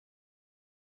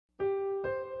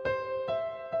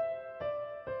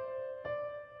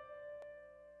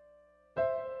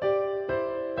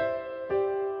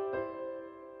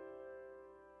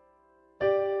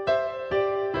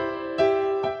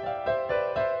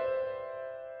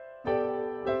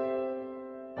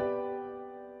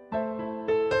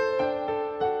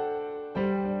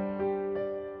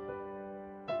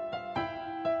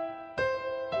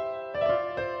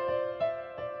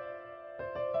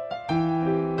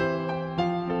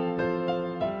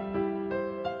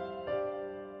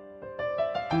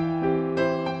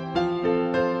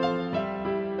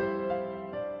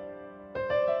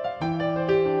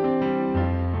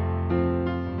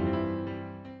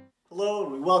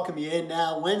welcome you in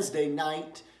now Wednesday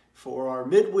night for our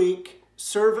midweek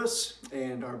service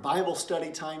and our Bible study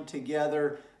time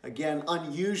together. Again,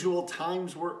 unusual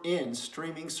times we're in,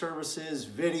 streaming services,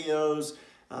 videos,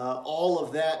 all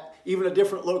of that, even a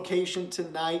different location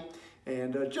tonight,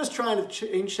 and just trying to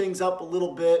change things up a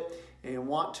little bit and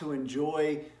want to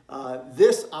enjoy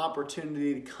this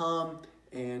opportunity to come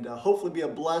and hopefully be a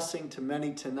blessing to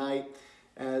many tonight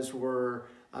as we're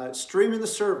streaming the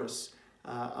service.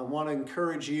 I want to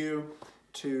encourage you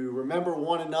to remember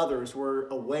one another as we're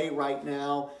away right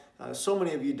now. So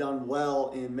many of you done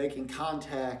well in making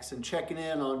contacts and checking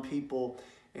in on people,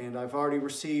 and I've already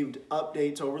received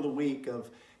updates over the week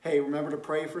of, hey, remember to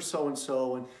pray for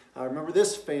so-and-so, and remember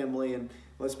this family, and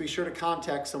let's be sure to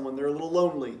contact someone. They're a little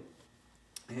lonely.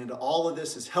 And all of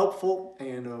this is helpful,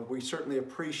 and we certainly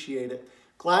appreciate it.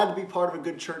 Glad to be part of a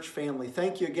good church family.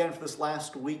 Thank you again for this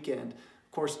last weekend.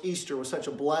 Of course, Easter was such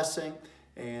a blessing,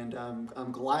 and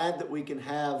I'm glad that we can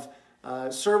have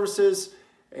services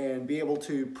and be able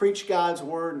to preach God's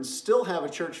word and still have a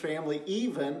church family,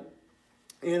 even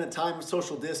in a time of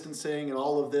social distancing and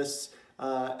all of this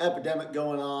epidemic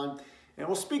going on. And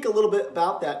we'll speak a little bit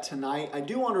about that tonight. I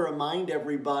do want to remind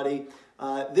everybody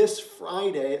this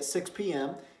Friday at 6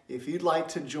 p.m., if you'd like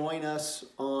to join us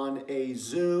on a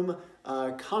Zoom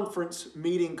conference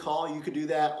meeting call, you could do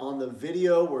that on the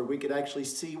video where we could actually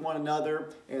see one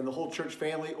another and the whole church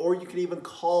family, or you could even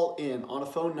call in on a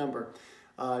phone number.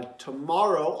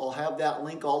 Tomorrow, I'll have that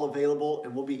link all available,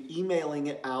 and we'll be emailing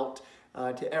it out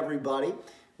to everybody.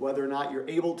 Whether or not you're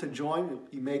able to join,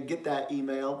 you may get that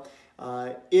email.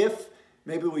 If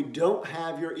maybe we don't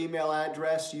have your email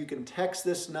address, you can text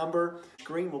this number.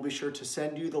 Screen, we'll be sure to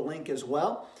send you the link as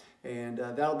well. And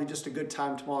that'll be just a good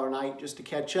time tomorrow night just to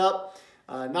catch up.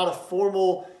 Not a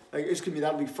formal,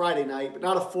 that'll be Friday night, but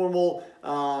not a formal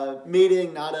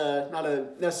meeting, not a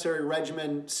necessary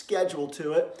regimen schedule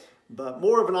to it, but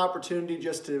more of an opportunity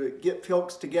just to get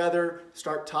folks together,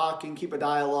 start talking, keep a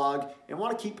dialogue, and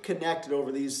want to keep connected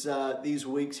over these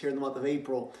weeks here in the month of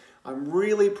April. I'm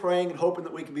really praying and hoping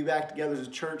that we can be back together as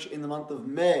a church in the month of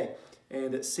May.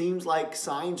 And it seems like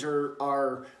signs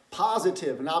are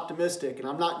positive and optimistic. And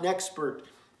I'm not an expert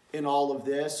in all of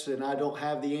this, and I don't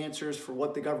have the answers for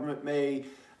what the government may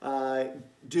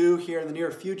do here in the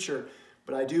near future.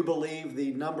 But I do believe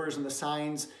the numbers and the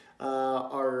signs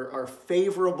are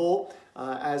favorable,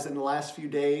 as in the last few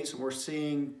days. We're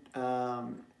seeing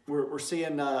we're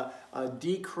seeing a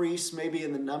decrease maybe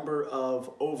in the number of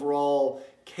overall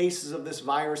cases of this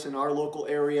virus in our local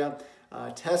area.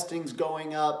 Testing's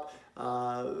going up.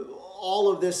 All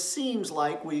of this seems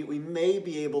like we may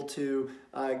be able to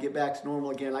get back to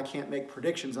normal again. I can't make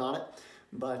predictions on it,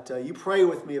 but you pray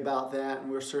with me about that, and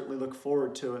we'll certainly look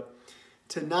forward to it.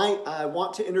 Tonight, I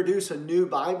want to introduce a new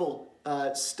Bible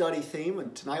study theme,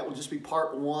 and tonight will just be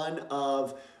part one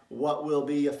of what will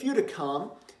be a few to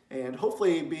come, and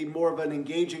hopefully be more of an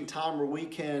engaging time where we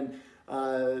can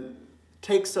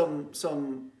take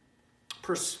some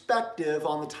perspective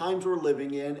on the times we're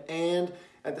living in, and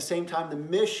at the same time the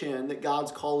mission that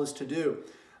God's called us to do.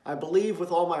 I believe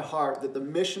with all my heart that the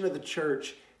mission of the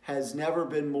church has never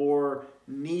been more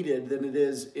needed than it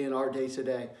is in our day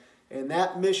today. And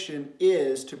that mission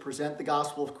is to present the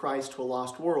gospel of Christ to a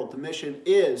lost world. The mission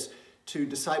is to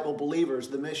disciple believers.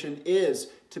 The mission is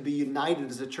to be united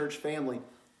as a church family.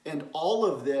 And all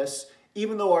of this,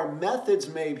 even though our methods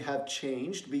may have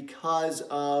changed because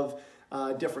of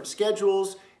different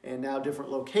schedules and now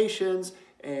different locations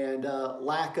and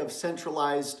lack of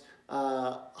centralized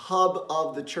hub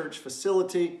of the church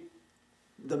facility,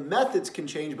 the methods can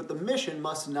change, but the mission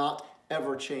must not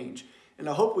ever change. And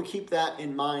I hope we keep that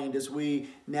in mind as we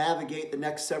navigate the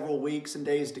next several weeks and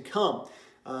days to come.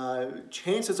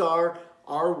 Chances are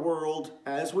our world,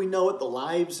 as we know it, the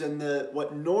lives and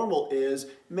what normal is,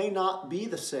 may not be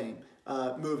the same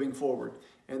moving forward.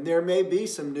 And there may be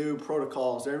some new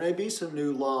protocols, there may be some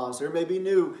new laws, there may be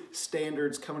new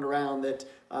standards coming around that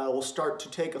will start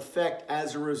to take effect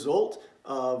as a result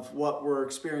of what we're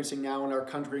experiencing now in our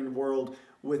country and world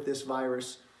with this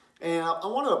virus. And I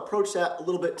want to approach that a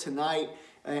little bit tonight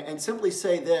and simply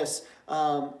say this.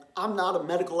 I'm not a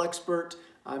medical expert.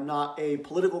 I'm not a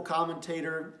political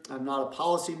commentator. I'm not a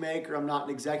policymaker. I'm not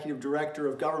an executive director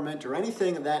of government or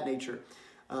anything of that nature.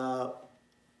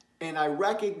 And I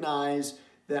recognize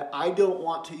that I don't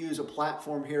want to use a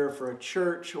platform here for a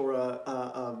church or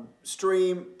a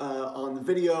stream on the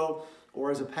video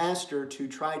or as a pastor to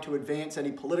try to advance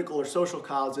any political or social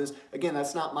causes. Again,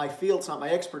 that's not my field. It's not my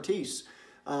expertise.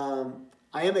 I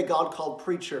am a God-called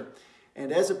preacher.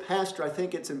 And as a pastor, I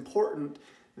think it's important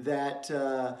that,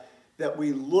 that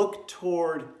we look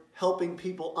toward helping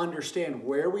people understand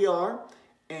where we are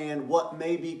and what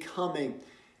may be coming.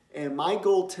 And my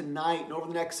goal tonight and over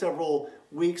the next several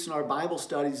weeks in our Bible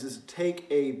studies is to take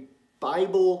a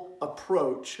Bible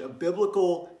approach, a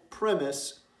biblical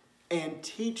premise, and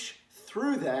teach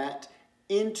through that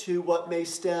into what may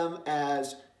stem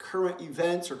as current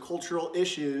events or cultural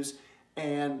issues,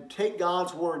 and take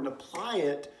God's Word and apply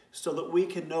it so that we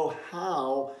can know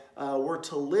how we're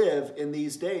to live in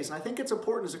these days. And I think it's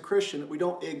important as a Christian that we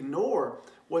don't ignore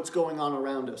what's going on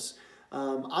around us.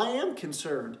 I am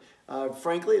concerned,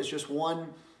 frankly, as just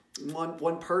one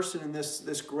person in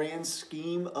this grand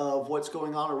scheme of what's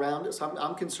going on around us.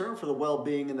 I'm concerned for the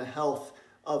well-being and the health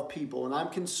of people, and I'm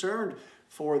concerned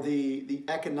for the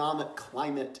economic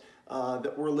climate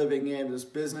that we're living in as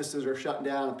businesses are shutting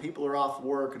down and people are off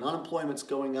work and unemployment's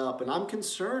going up. And I'm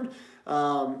concerned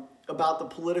about the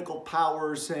political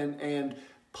powers and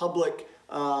public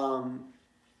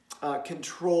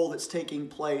control that's taking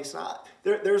place.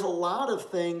 There's a lot of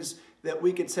things that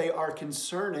we could say are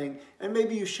concerning, and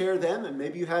maybe you share them and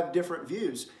maybe you have different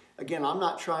views. Again, I'm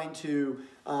not trying to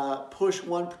push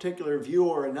one particular view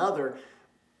or another,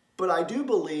 but I do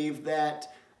believe that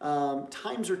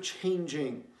times are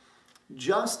changing.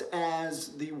 Just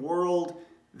as the world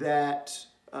that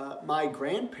my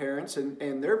grandparents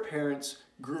and their parents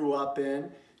grew up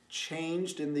in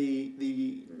changed in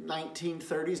the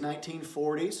 1930s,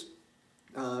 1940s,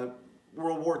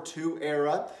 World War II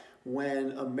era,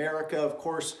 when America, of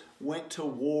course, went to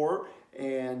war,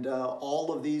 and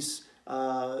all of these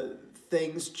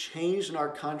things changed in our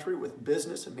country with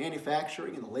business and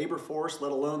manufacturing and the labor force,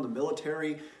 let alone the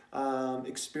military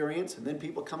experience, and then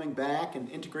people coming back and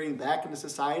integrating back into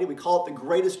society. We call it the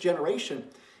greatest generation.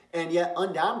 And yet,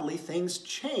 undoubtedly, things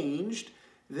changed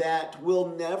that will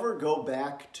never go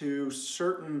back to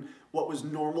certain what was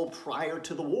normal prior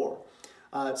to the war.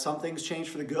 Some things changed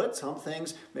for the good, some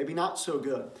things maybe not so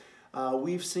good.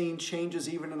 We've seen changes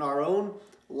even in our own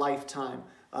lifetime,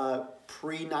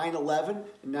 pre-9/11,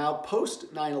 now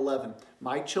post-9/11.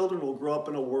 My children will grow up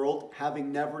in a world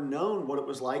having never known what it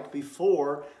was like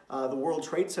before the World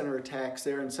Trade Center attacks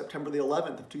there in September the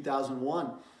 11th of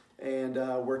 2001,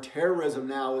 and where terrorism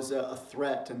now is a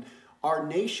threat. And our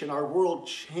nation, our world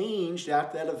changed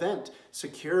after that event.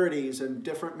 Securities and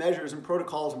different measures and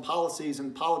protocols and policies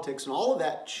and politics and all of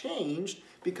that changed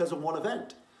because of one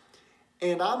event.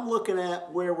 And I'm looking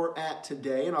at where we're at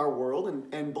today in our world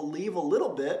and believe a little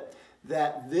bit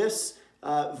that this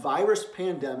virus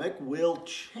pandemic will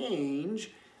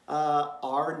change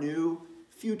our new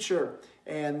future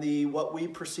and what we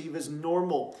perceive as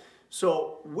normal.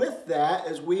 So with that,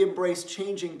 as we embrace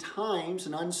changing times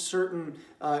and uncertain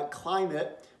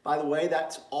climate, by the way,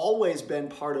 that's always been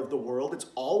part of the world. It's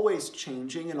always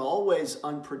changing and always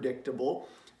unpredictable.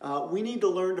 We need to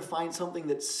learn to find something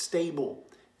that's stable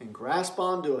and grasp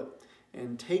onto it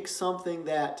and take something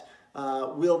that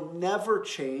will never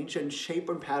change and shape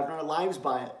and pattern our lives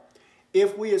by it.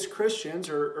 If we as Christians,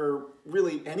 or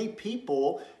really any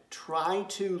people, try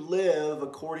to live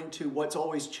according to what's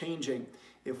always changing,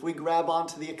 if we grab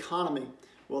onto the economy,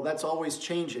 well, that's always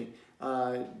changing.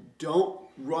 Don't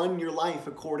run your life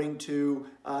according to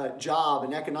job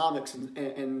and economics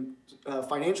and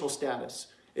financial status.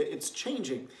 It's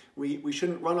changing. We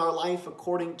shouldn't run our life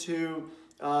according to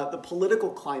the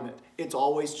political climate. It's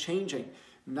always changing.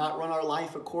 Not run our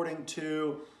life according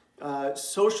to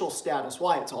social status.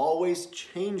 Why? It's always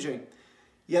changing.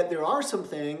 Yet there are some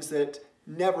things that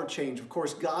never change. Of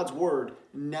course, God's Word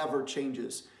never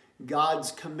changes.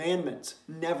 God's commandments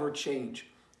never change.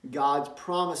 God's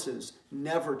promises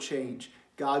never change.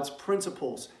 God's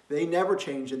principles, they never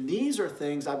change. And these are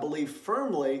things I believe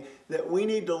firmly that we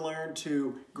need to learn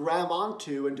to grab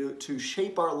onto and to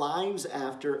shape our lives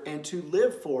after and to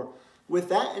live for. With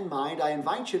that in mind, I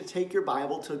invite you to take your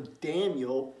Bible to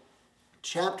Daniel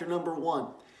chapter number 1.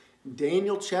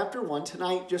 Daniel chapter 1,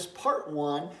 tonight just part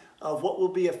 1 of what will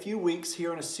be a few weeks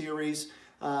here in a series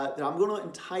that I'm going to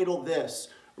entitle this,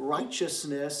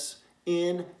 Righteousness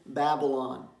in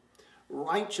Babylon.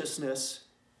 Righteousness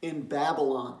in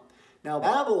Babylon. Now,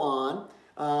 Babylon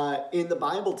in the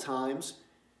Bible times,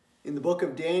 in the book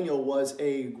of Daniel, was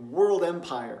a world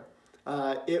empire.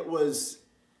 It was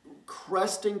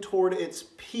cresting toward its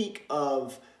peak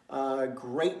of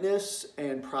greatness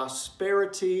and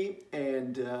prosperity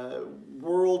and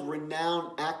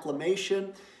world-renowned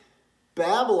acclamation.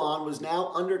 Babylon was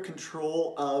now under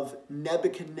control of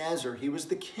Nebuchadnezzar. He was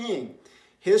the king.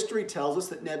 History tells us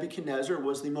that Nebuchadnezzar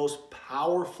was the most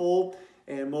powerful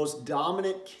and most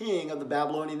dominant king of the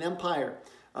Babylonian Empire.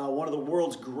 one of the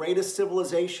world's greatest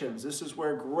civilizations. This is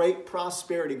where great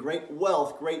prosperity, great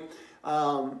wealth, great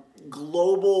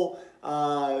global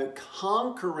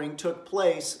conquering took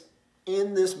place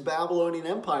in this Babylonian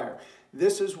Empire.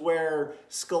 This is where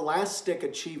scholastic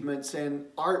achievements and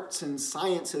arts and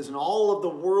sciences and all of the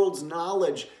world's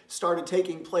knowledge started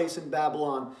taking place in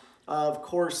Babylon. Of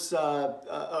course,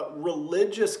 a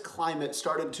religious climate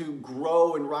started to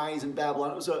grow and rise in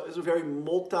Babylon. It was a very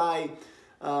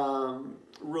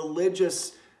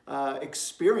multi-religious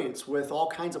experience with all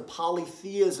kinds of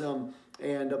polytheism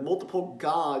and multiple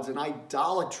gods and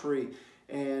idolatry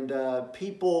and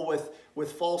people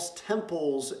with false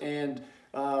temples and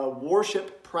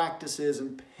worship practices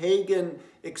and pagan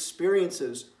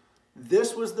experiences.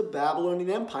 This was the Babylonian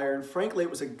Empire, and frankly, it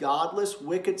was a godless,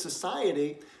 wicked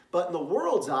society, but in the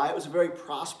world's eye, it was a very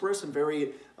prosperous and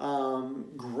very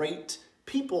great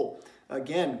people.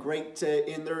 Again, great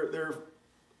in their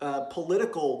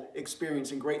political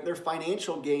experience, and great in their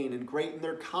financial gain, and great in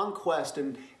their conquest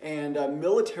and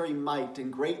military might,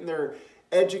 and great in their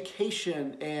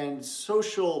education and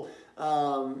social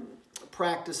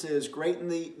practices, great in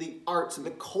the arts and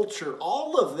the culture,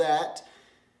 all of that.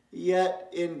 Yet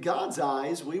in God's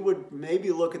eyes, we would maybe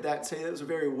look at that and say that was a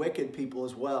very wicked people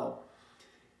as well.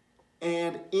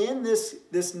 And in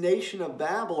this nation of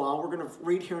Babylon, we're going to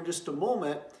read here in just a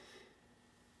moment,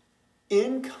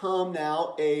 in come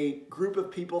now a group of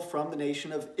people from the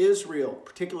nation of Israel,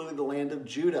 particularly the land of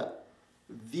Judah.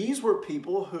 These were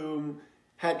people whom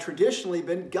had traditionally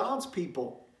been God's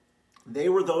people. They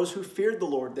were those who feared the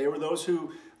Lord. They were those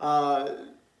who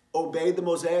obeyed the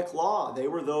Mosaic law. They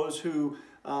were those who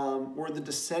were the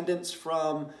descendants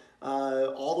from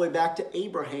all the way back to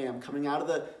Abraham, coming out of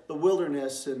the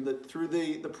wilderness and through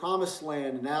the promised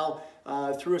land, and now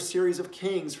through a series of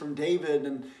kings from David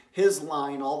and his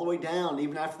line all the way down,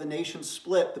 even after the nation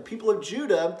split. The people of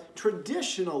Judah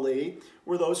traditionally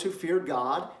were those who feared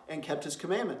God and kept his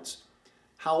commandments.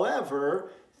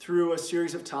 However, through a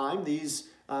series of time, these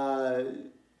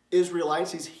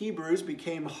Israelites, these Hebrews,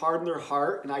 became hard in their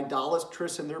heart and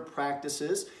idolatrous in their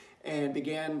practices and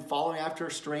began following after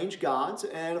strange gods.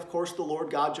 And of course, the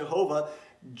Lord God Jehovah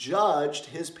judged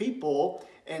his people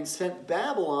and sent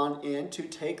Babylon in to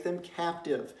take them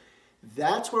captive.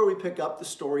 That's where we pick up the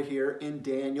story here in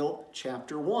Daniel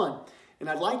chapter 1. And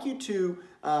I'd like you to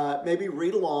maybe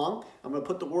read along. I'm going to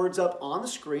put the words up on the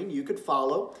screen. You could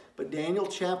follow. But Daniel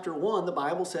chapter 1, the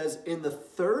Bible says, in the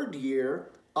 3rd year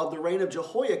of the reign of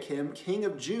Jehoiakim, king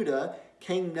of Judah,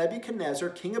 came Nebuchadnezzar,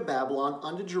 king of Babylon,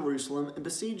 unto Jerusalem and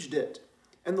besieged it.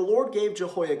 And the Lord gave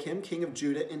Jehoiakim, king of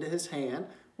Judah, into his hand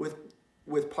with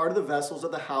part of the vessels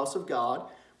of the house of God,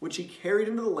 which he carried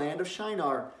into the land of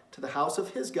Shinar, to the house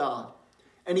of his God.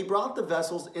 And he brought the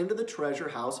vessels into the treasure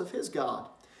house of his God.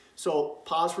 So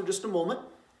pause for just a moment.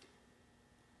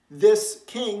 This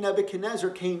king, Nebuchadnezzar,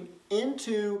 came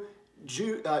into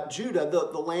Judah,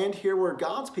 the land here where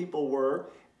God's people were,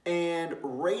 and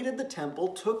raided the temple,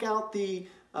 took out the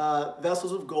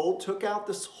vessels of gold, took out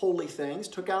the holy things,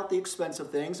 took out the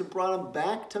expensive things, and brought them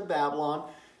back to Babylon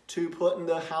to put in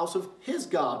the house of his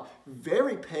God.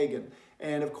 Very pagan.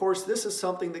 And of course, this is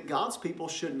something that God's people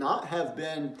should not have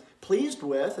been pleased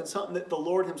with, and something that the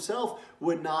Lord himself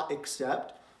would not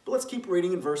accept. But let's keep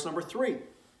reading in verse number 3.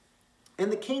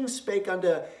 And the king spake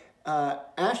unto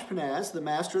Ashpenaz, the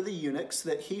master of the eunuchs,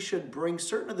 that he should bring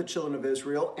certain of the children of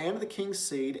Israel, and of the king's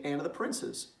seed, and of the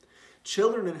princes,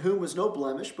 children in whom was no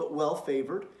blemish, but well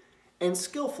favored, and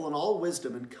skillful in all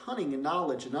wisdom, and cunning in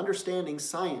knowledge, and understanding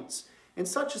science, and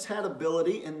such as had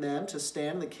ability in them to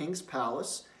stand in the king's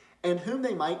palace, and whom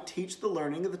they might teach the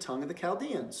learning of the tongue of the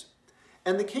Chaldeans.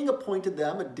 And the king appointed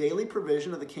them a daily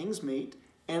provision of the king's meat,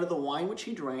 and of the wine which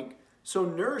he drank, so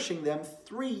nourishing them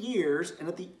 3 years, and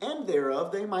at the end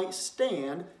thereof they might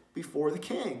stand before the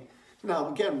king.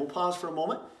 Now again, we'll pause for a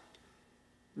moment.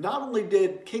 Not only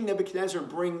did King Nebuchadnezzar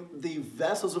bring the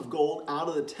vessels of gold out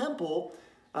of the temple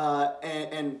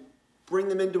and bring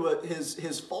them into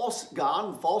his false god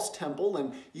and false temple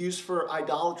and use for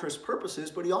idolatrous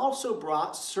purposes, but he also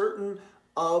brought certain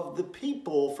of the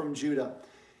people from Judah.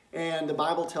 And the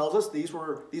Bible tells us these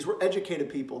were educated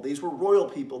people, these were royal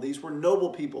people, these were noble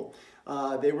people.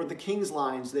 They were the king's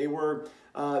lines. They were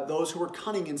those who were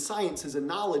cunning in sciences and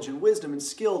knowledge and wisdom and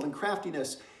skilled and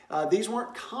craftiness. These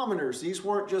weren't commoners. These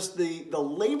weren't just the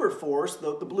labor force,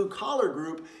 the blue-collar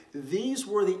group. These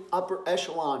were the upper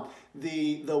echelon,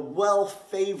 the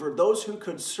well-favored, those who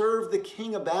could serve the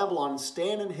king of Babylon and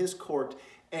stand in his court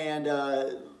and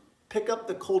pick up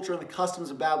the culture and the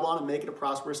customs of Babylon and make it a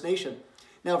prosperous nation.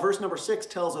 Now, verse number 6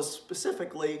 tells us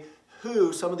specifically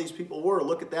who some of these people were.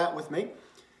 Look at that with me.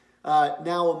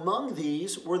 Now among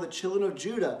these were the children of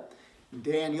Judah,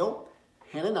 Daniel,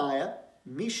 Hananiah,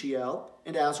 Mishael,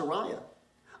 and Azariah,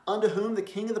 unto whom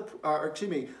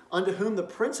the unto whom the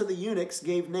prince of the eunuchs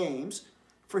gave names,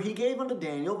 for he gave unto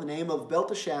Daniel the name of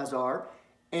Belteshazzar,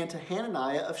 and to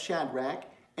Hananiah of Shadrach,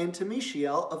 and to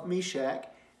Mishael of Meshach,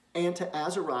 and to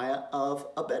Azariah of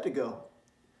Abednego.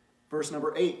 Verse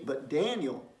number 8, but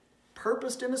Daniel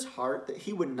purposed in his heart that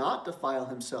he would not defile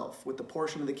himself with the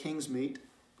portion of the king's meat,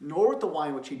 nor with the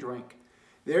wine which he drank.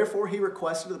 Therefore he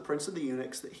requested of the prince of the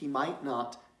eunuchs that he might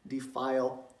not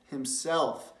defile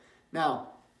himself. Now,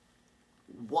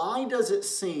 why does it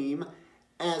seem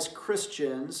as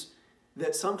Christians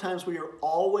that sometimes we are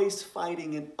always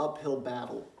fighting an uphill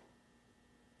battle?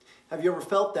 Have you ever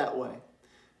felt that way?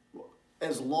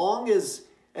 As long as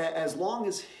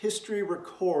history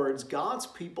records, God's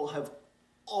people have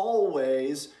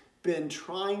always been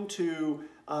trying to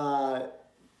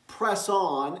press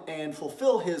on and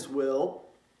fulfill His will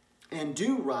and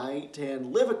do right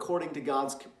and live according to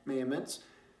God's commandments,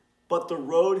 but the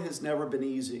road has never been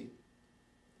easy.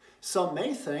 Some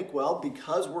may think, well,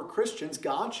 because we're Christians,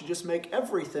 God should just make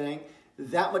everything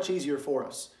that much easier for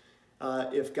us.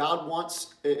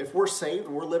 If we're saved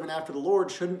and we're living after the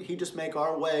Lord, shouldn't He just make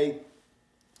our way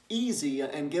easy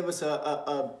and give us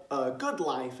a good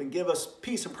life and give us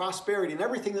peace and prosperity in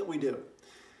everything that we do?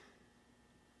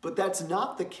 But that's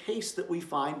not the case that we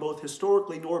find both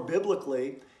historically nor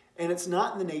biblically, and it's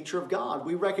not in the nature of God.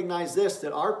 We recognize this,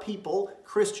 that our people,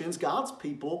 Christians, God's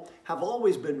people, have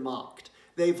always been mocked.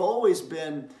 They've always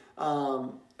been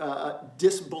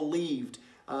disbelieved.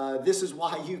 This is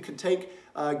why you can take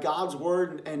God's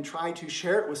word and try to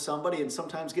share it with somebody and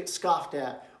sometimes get scoffed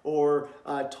at or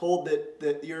told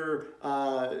that you're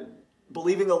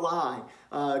believing a lie.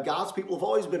 God's people have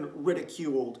always been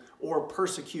ridiculed or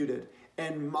persecuted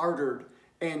and martyred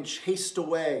and chased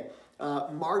away,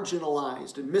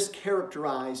 marginalized and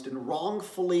mischaracterized and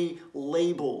wrongfully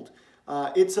labeled.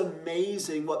 It's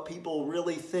amazing what people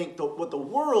really think, what the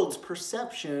world's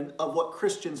perception of what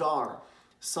Christians are.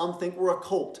 Some think we're a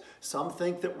cult. Some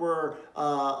think that we're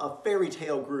a fairy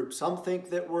tale group. Some think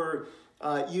that we're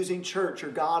using church or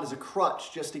God as a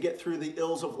crutch just to get through the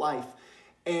ills of life.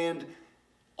 And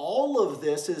all of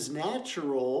this is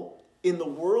natural in the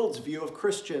world's view of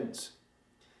Christians.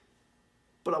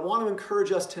 But I want to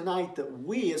encourage us tonight that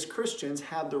we as Christians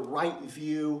have the right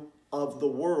view of the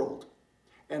world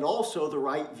and also the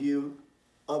right view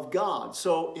of God.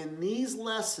 So in these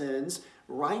lessons,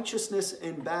 Righteousness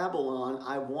in Babylon,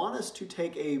 I want us to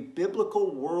take a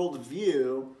biblical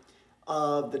worldview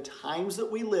of the times that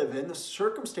we live in, the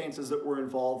circumstances that we're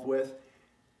involved with,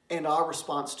 and our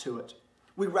response to it.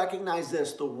 We recognize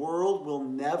this: the world will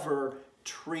never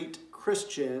treat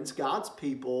Christians, God's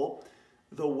people,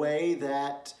 the way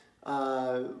that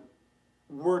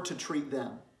we're to treat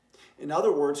them. In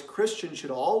other words, Christians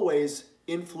should always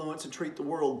influence and treat the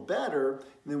world better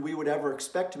than we would ever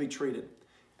expect to be treated.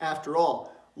 After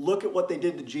all, look at what they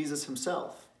did to Jesus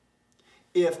himself.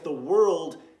 If the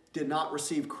world did not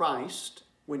receive Christ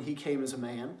when he came as a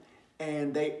man,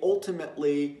 and they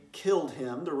ultimately killed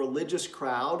him, the religious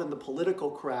crowd and the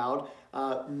political crowd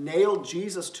nailed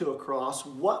Jesus to a cross,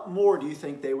 what more do you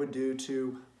think they would do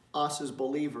to us as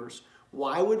believers?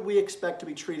 Why would we expect to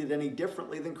be treated any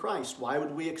differently than Christ? Why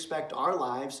would we expect our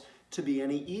lives to be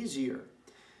any easier?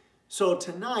 So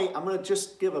tonight, I'm going to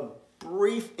just give a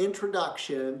brief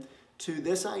introduction to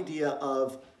this idea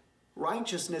of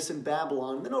righteousness in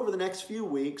Babylon. And then over the next few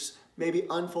weeks, maybe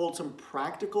unfold some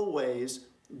practical ways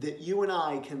that you and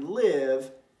I can live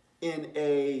in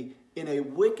a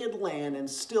wicked land and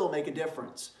still make a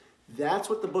difference. That's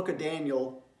what the book of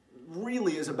Daniel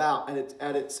really is about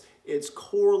at its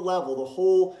core level.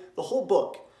 The whole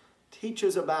book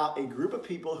teaches about a group of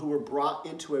people who were brought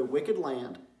into a wicked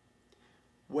land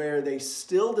where they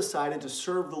still decided to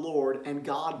serve the Lord, and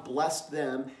God blessed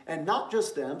them. And not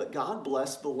just them, but God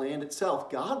blessed the land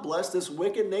itself. God blessed this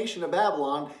wicked nation of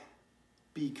Babylon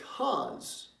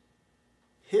because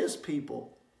his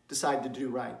people decided to do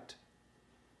right.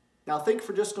 Now think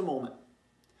for just a moment.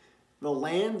 The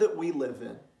land that we live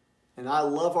in, and I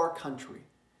love our country,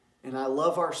 and I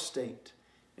love our state,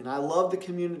 and I love the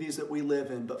communities that we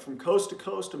live in, but from coast to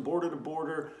coast and border to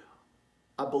border,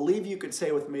 I believe you could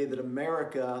say with me that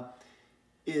America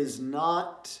is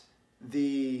not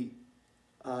the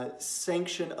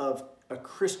sanction of a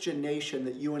Christian nation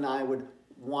that you and I would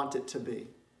want it to be.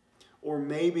 Or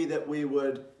maybe that we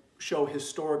would show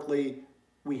historically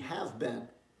we have been.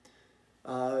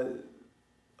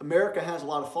 America has a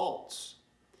lot of faults.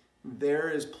 There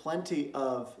is plenty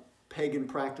of pagan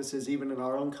practices even in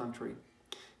our own country.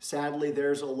 Sadly,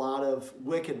 there's a lot of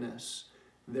wickedness.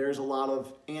 There's a lot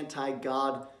of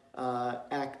anti-God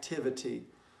activity.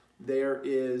 There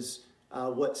is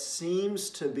what seems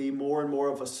to be more and more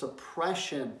of a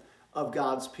suppression of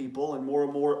God's people and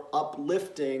more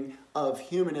uplifting of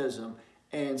humanism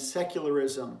and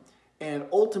secularism. And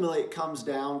ultimately it comes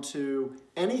down to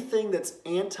anything that's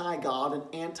anti-God and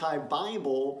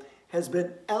anti-Bible has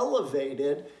been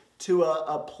elevated to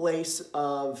a place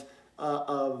of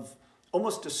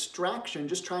almost distraction,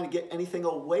 just trying to get anything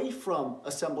away from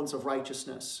a semblance of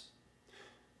righteousness.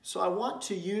 So I want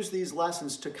to use these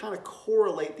lessons to kind of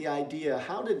correlate the idea,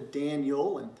 how did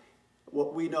Daniel and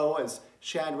what we know as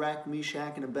Shadrach,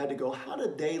 Meshach, and Abednego, how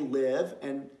did they live,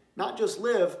 and not just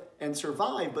live and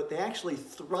survive, but they actually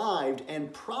thrived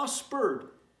and prospered?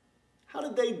 How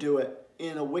did they do it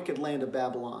in a wicked land of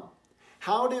Babylon?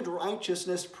 How did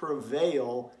righteousness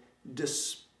prevail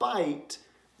despite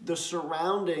the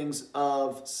surroundings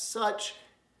of such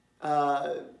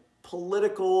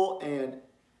political and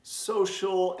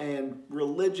social and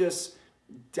religious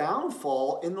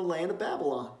downfall in the land of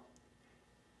Babylon?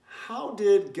 How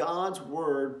did God's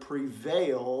word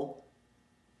prevail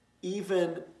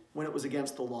even when it was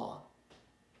against the law?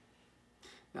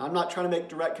 Now, I'm not trying to make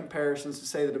direct comparisons to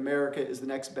say that America is the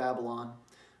next Babylon.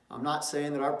 I'm not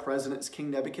saying that our president is King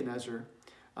Nebuchadnezzar.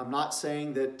 I'm not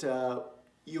saying that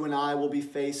you and I will be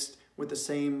faced with the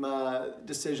same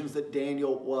decisions that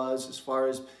Daniel was, as far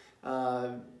as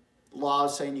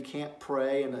laws saying you can't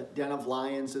pray and a den of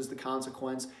lions is the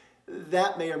consequence.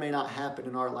 That may or may not happen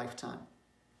in our lifetime.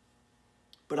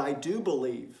 But I do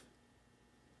believe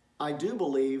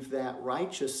that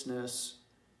righteousness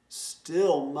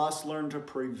still must learn to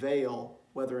prevail,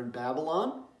 whether in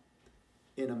Babylon,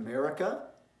 in America,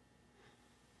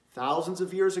 thousands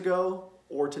of years ago,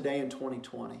 or today in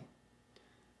 2020.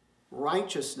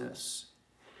 Righteousness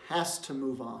has to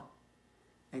move on,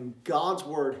 and God's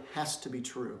word has to be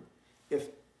true. If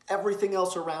everything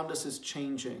else around us is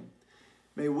changing,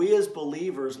 may we as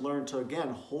believers learn to,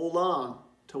 again, hold on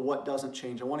to what doesn't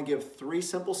change. I want to give 3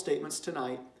 simple statements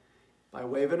tonight by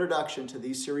way of introduction to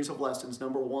these series of lessons.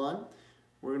 Number 1,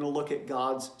 we're going to look at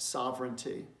God's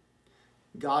sovereignty.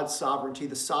 God's sovereignty.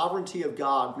 The sovereignty of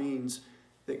God means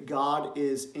that God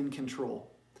is in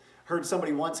control. I heard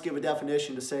somebody once give a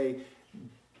definition to say,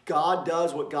 God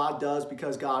does what God does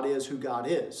because God is who God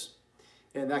is.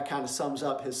 And that kind of sums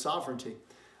up his sovereignty.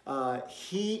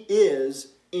 He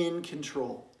is in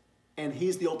control, and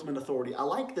he's the ultimate authority. I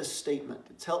like this statement.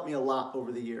 It's helped me a lot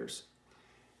over the years.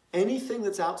 Anything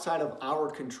that's outside of our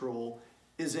control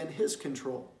is in his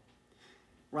control.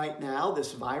 Right now,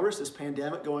 this virus, this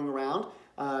pandemic going around,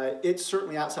 it's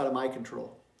certainly outside of my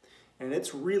control. And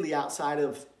it's really outside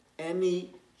of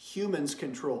any human's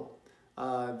control.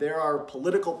 There are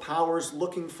political powers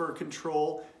looking for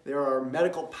control. There are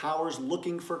medical powers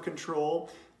looking for control.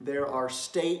 There are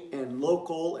state and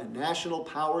local and national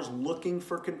powers looking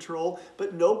for control,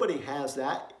 but nobody has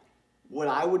that. What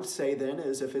I would say then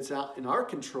is, if it's not in our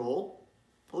control,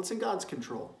 well, it's in God's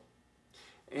control.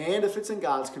 And if it's in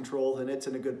God's control, then it's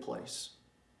in a good place.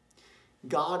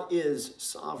 God is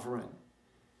sovereign.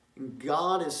 And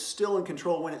God is still in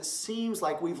control when it seems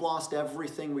like we've lost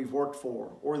everything we've worked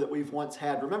for or that we've once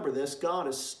had. Remember this, God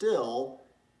is still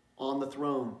on the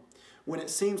throne. When it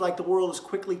seems like the world is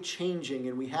quickly changing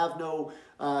and we have no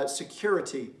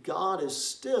security, God is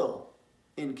still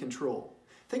in control.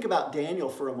 Think about Daniel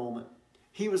for a moment.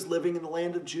 He was living in the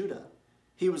land of Judah.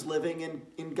 He was living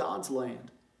in God's land.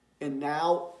 And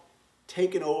now,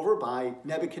 taken over by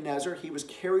Nebuchadnezzar, he was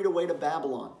carried away to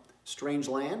Babylon. Strange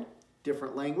land,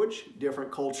 different language,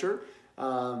 different culture,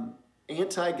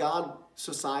 anti-God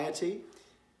society.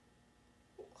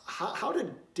 How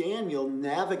did Daniel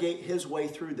navigate his way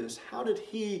through this? How did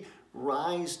he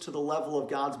rise to the level of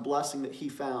God's blessing that he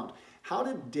found? How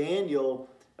did Daniel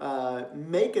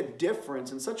make a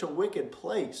difference in such a wicked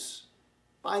place?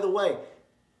 By the way,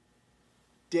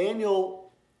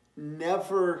 Daniel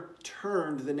never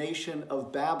turned the nation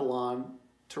of Babylon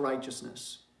to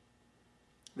righteousness.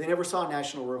 They never saw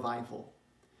national revival.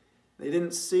 They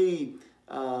didn't see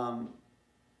the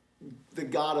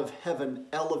God of heaven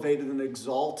elevated and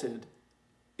exalted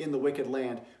in the wicked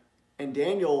land. And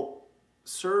Daniel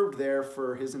served there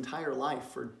for his entire life,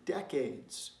 for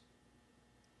decades.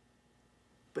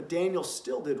 But Daniel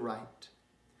still did right.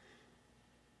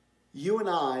 You and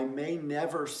I may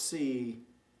never see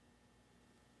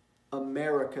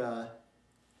America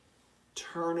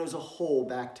turn as a whole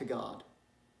back to God.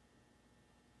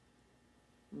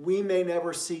 We may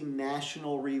never see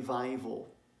national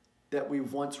revival that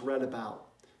we've once read about.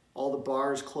 All the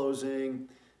bars closing,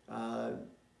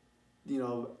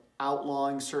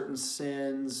 outlawing certain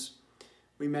sins.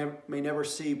 We may never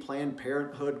see Planned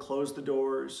Parenthood close the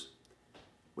doors.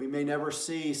 We may never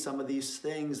see some of these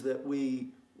things that we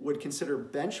would consider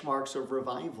benchmarks of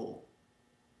revival.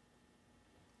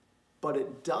 But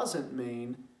it doesn't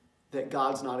mean that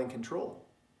God's not in control.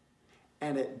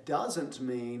 And it doesn't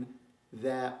mean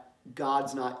that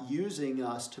God's not using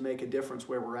us to make a difference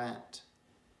where we're at.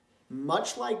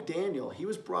 Much like Daniel, he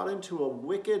was brought into a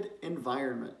wicked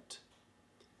environment.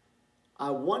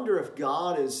 I wonder if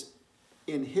God is,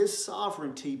 in his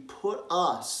sovereignty, put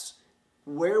us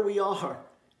where we are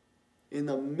in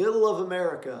the middle of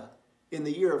America in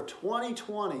the year of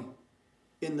 2020,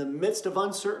 in the midst of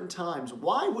uncertain times.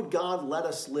 Why would God let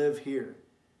us live here?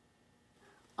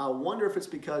 I wonder if it's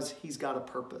because he's got a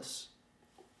purpose.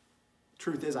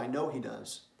 Truth is, I know he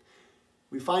does.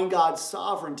 We find God's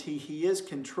sovereignty, he is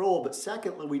control, but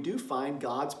secondly, we do find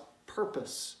God's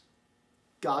purpose.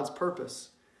 God's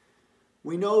purpose.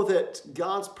 We know that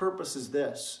God's purpose is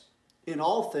this. In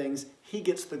all things, he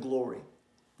gets the glory.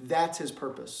 That's his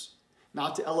purpose.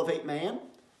 Not to elevate man,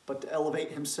 but to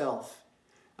elevate himself.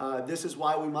 This is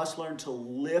why we must learn to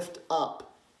lift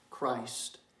up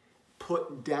Christ.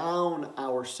 Put down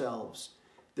ourselves.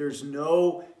 There's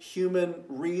no human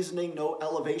reasoning, no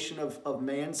elevation of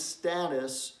man's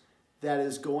status that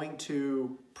is going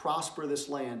to prosper this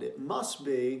land. It must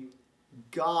be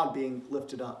God being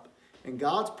lifted up. And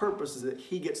God's purpose is that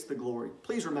he gets the glory.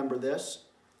 Please remember this.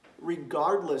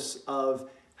 Regardless of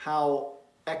how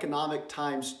economic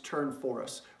times turn for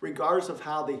us, regardless of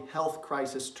how the health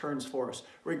crisis turns for us,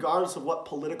 regardless of what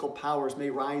political powers may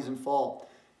rise and fall,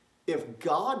 if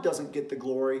God doesn't get the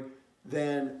glory,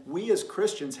 then we as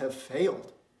Christians have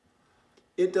failed.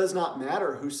 It does not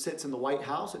matter who sits in the White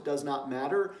House. It does not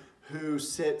matter who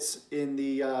sits in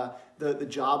the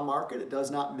job market. It does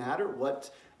not matter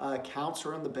what accounts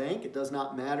are in the bank. It does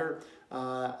not matter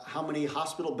how many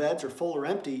hospital beds are full or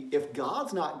empty. If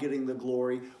God's not getting the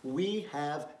glory, we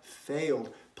have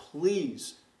failed.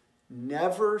 Please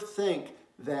never think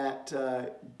that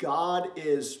God's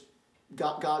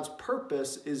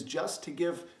purpose is just to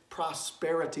give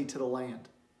prosperity to the land.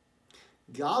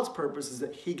 God's purpose is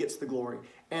that he gets the glory.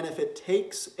 And if it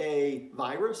takes a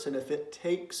virus, and if it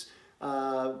takes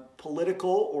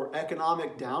political or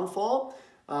economic downfall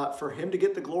for him to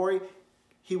get the glory,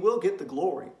 he will get the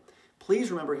glory.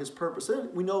 Please remember his purpose.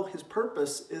 And we know his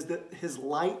purpose is that his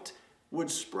light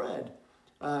would spread.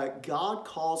 God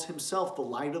calls himself the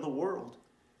light of the world.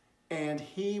 And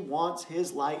he wants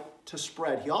his light to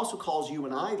spread. He also calls you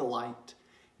and I the light.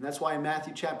 And that's why in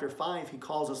Matthew chapter 5, he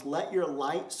calls us, let your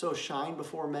light so shine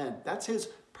before men. That's his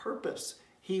purpose.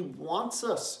 He wants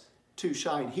us to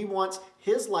shine. He wants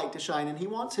his light to shine, and he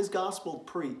wants his gospel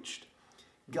preached.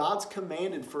 God's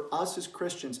commanded for us as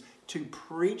Christians to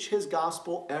preach his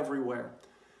gospel everywhere,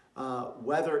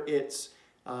 whether it's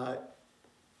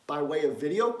by way of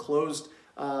video closed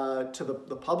to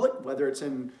the public, whether it's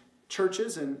in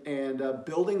churches and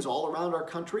buildings all around our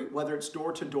country, whether it's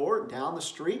door to door, down the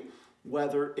street,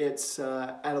 whether it's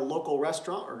at a local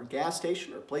restaurant or a gas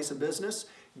station or a place of business.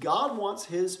 God wants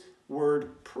his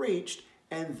word preached,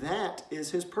 and that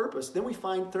is his purpose. Then we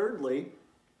find, thirdly,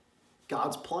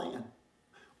 God's plan.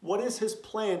 What is his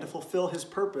plan to fulfill his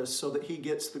purpose so that he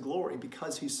gets the glory?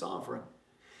 Because he's sovereign.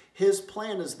 His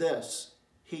plan is this.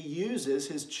 He uses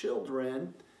his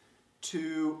children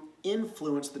to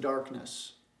influence the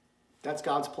darkness. That's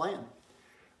God's plan.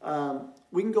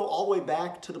 We can go all the way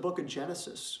back to the book of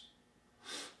Genesis.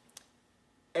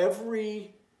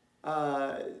 Every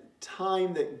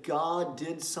time that God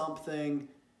did something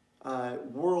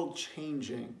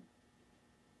world-changing,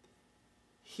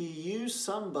 he used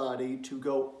somebody to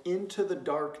go into the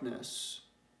darkness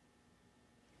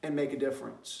and make a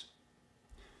difference.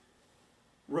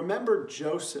 Remember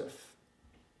Joseph,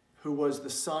 who was the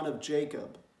son of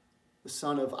Jacob, the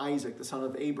son of Isaac, the son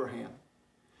of Abraham.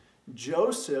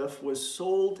 Joseph was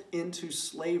sold into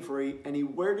slavery,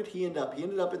 and where did he end up? He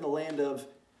ended up in the land of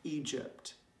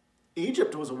Egypt.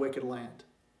 Egypt was a wicked land.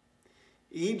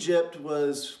 Egypt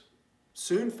was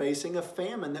soon facing a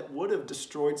famine that would have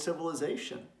destroyed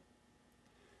civilization.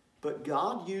 But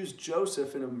God used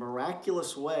Joseph in a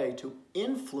miraculous way to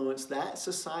influence that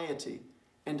society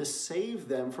and to save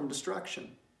them from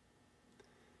destruction.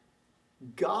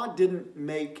 God didn't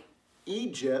make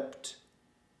Egypt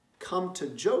come to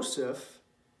Joseph.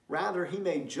 Rather, he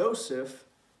made Joseph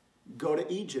go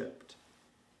to Egypt.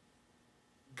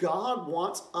 God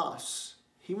wants us.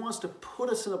 He wants to put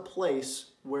us in a place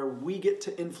where we get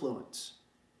to influence,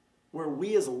 where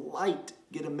we as light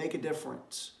get to make a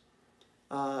difference.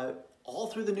 all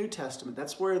through the New Testament.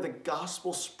 That's where the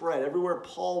gospel spread. Everywhere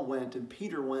Paul went and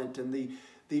Peter went and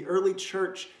the early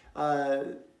church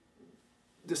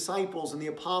disciples and the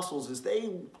apostles, as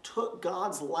they took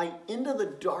God's light into the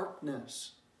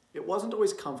darkness. It wasn't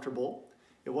always comfortable.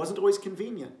 It wasn't always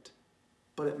convenient,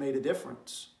 but it made a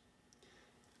difference.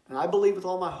 And I believe with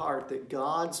all my heart that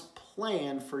God's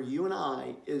plan for you and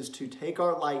I is to take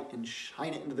our light and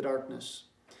shine it into the darkness.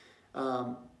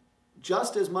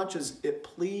 Just as much as it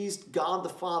pleased God the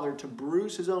Father to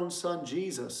bruise his own son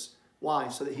Jesus. Why?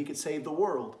 So that he could save the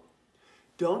world.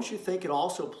 Don't you think it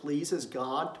also pleases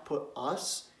God to put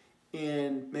us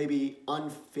in maybe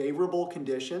unfavorable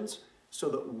conditions so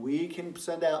that we can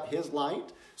send out his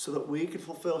light, so that we can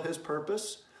fulfill his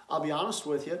purpose? I'll be honest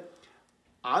with you.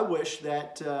 I wish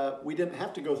that we didn't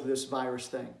have to go through this virus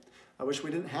thing. I wish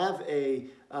we didn't have a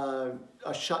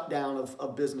shutdown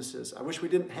of businesses. I wish we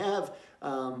didn't have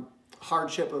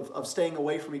hardship of staying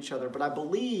away from each other. But I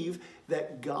believe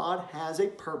that God has a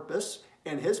purpose,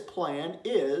 and his plan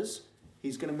is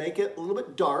he's going to make it a little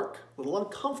bit dark, a little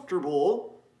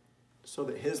uncomfortable, so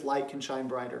that his light can shine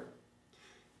brighter.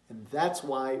 And that's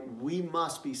why we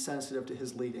must be sensitive to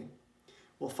his leading.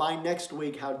 We'll find next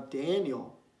week how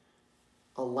Daniel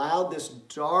allowed this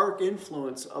dark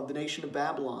influence of the nation of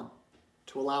Babylon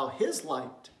to allow his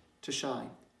light to shine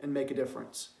and make a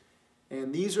difference.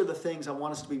 And these are the things I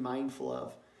want us to be mindful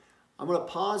of. I'm going to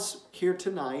pause here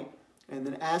tonight and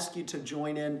then ask you to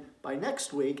join in by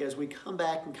next week as we come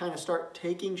back and kind of start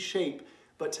taking shape.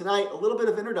 But tonight, a little bit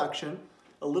of introduction,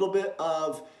 a little bit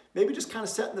of maybe just kind of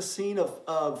setting the scene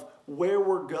of where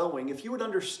we're going. If you would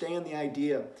understand the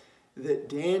idea that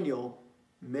Daniel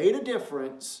made a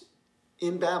difference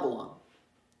in Babylon.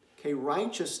 Okay,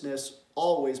 righteousness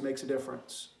always makes a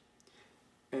difference.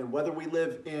 And whether we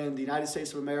live in the United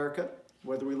States of America,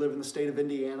 whether we live in the state of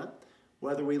Indiana,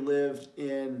 whether we lived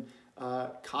in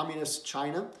communist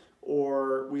China,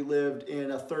 or we lived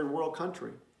in a third world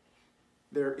country,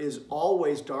 there is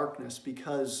always darkness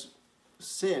because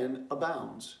sin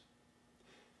abounds.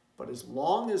 But as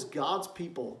long as God's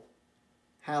people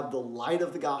have the light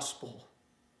of the gospel,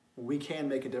 we can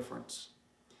make a difference.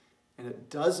 And it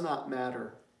does not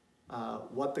matter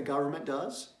what the government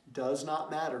does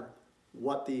not matter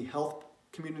what the health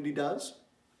community does,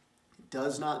 it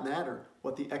does not matter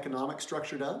what the economic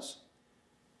structure does.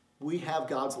 We have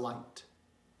God's light,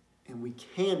 and we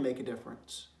can make a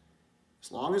difference.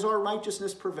 As long as our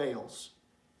righteousness prevails,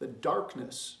 the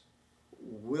darkness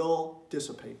will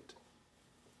dissipate.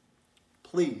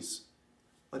 Please,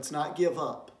 let's not give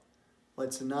up.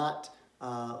 Let's not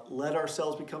let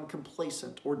ourselves become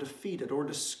complacent or defeated or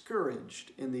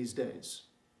discouraged in these days.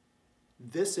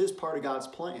 This is part of God's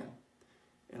plan.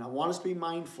 And I want us to be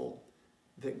mindful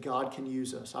that God can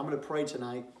use us. I'm going to pray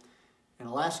tonight, and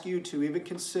I'll ask you to even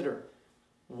consider,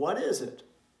 what is it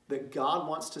that God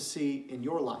wants to see in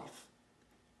your life?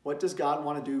 What does God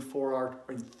want to do for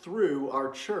and through our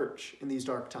church in these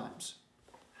dark times?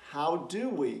 How do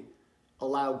we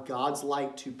allow God's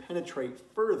light to penetrate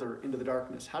further into the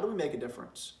darkness? How do we make a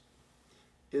difference?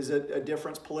 Is it a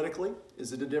difference politically?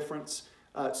 Is it a difference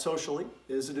socially?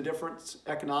 Is it a difference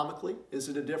economically? Is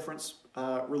it a difference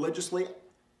religiously?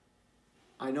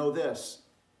 I know this: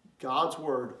 God's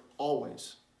word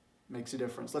always makes a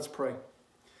difference. Let's pray.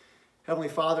 Heavenly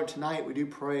Father, tonight we do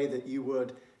pray that you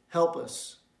would help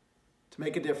us to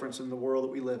make a difference in the world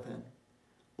that we live in.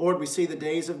 Lord, we see the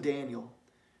days of Daniel,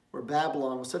 where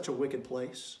Babylon was such a wicked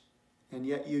place, and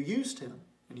yet you used him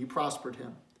and you prospered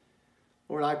him.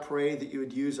 Lord, I pray that you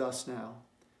would use us now.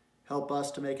 Help us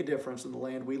to make a difference in the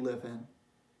land we live in.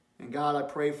 And God, I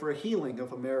pray for a healing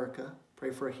of America.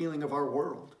 Pray for a healing of our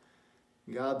world.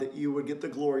 God, that you would get the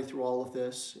glory through all of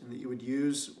this, and that you would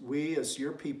use we as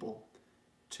your people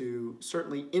to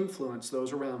certainly influence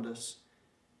those around us,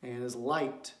 and as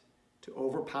light to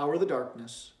overpower the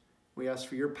darkness. We ask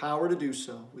for your power to do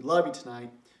so. We love you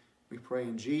tonight. We pray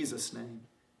in Jesus' name.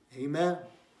 Amen.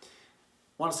 I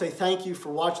want to say thank you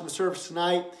for watching the service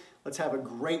tonight. Let's have a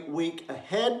great week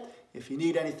ahead. If you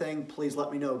need anything, please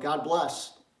let me know. God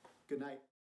bless. Good night.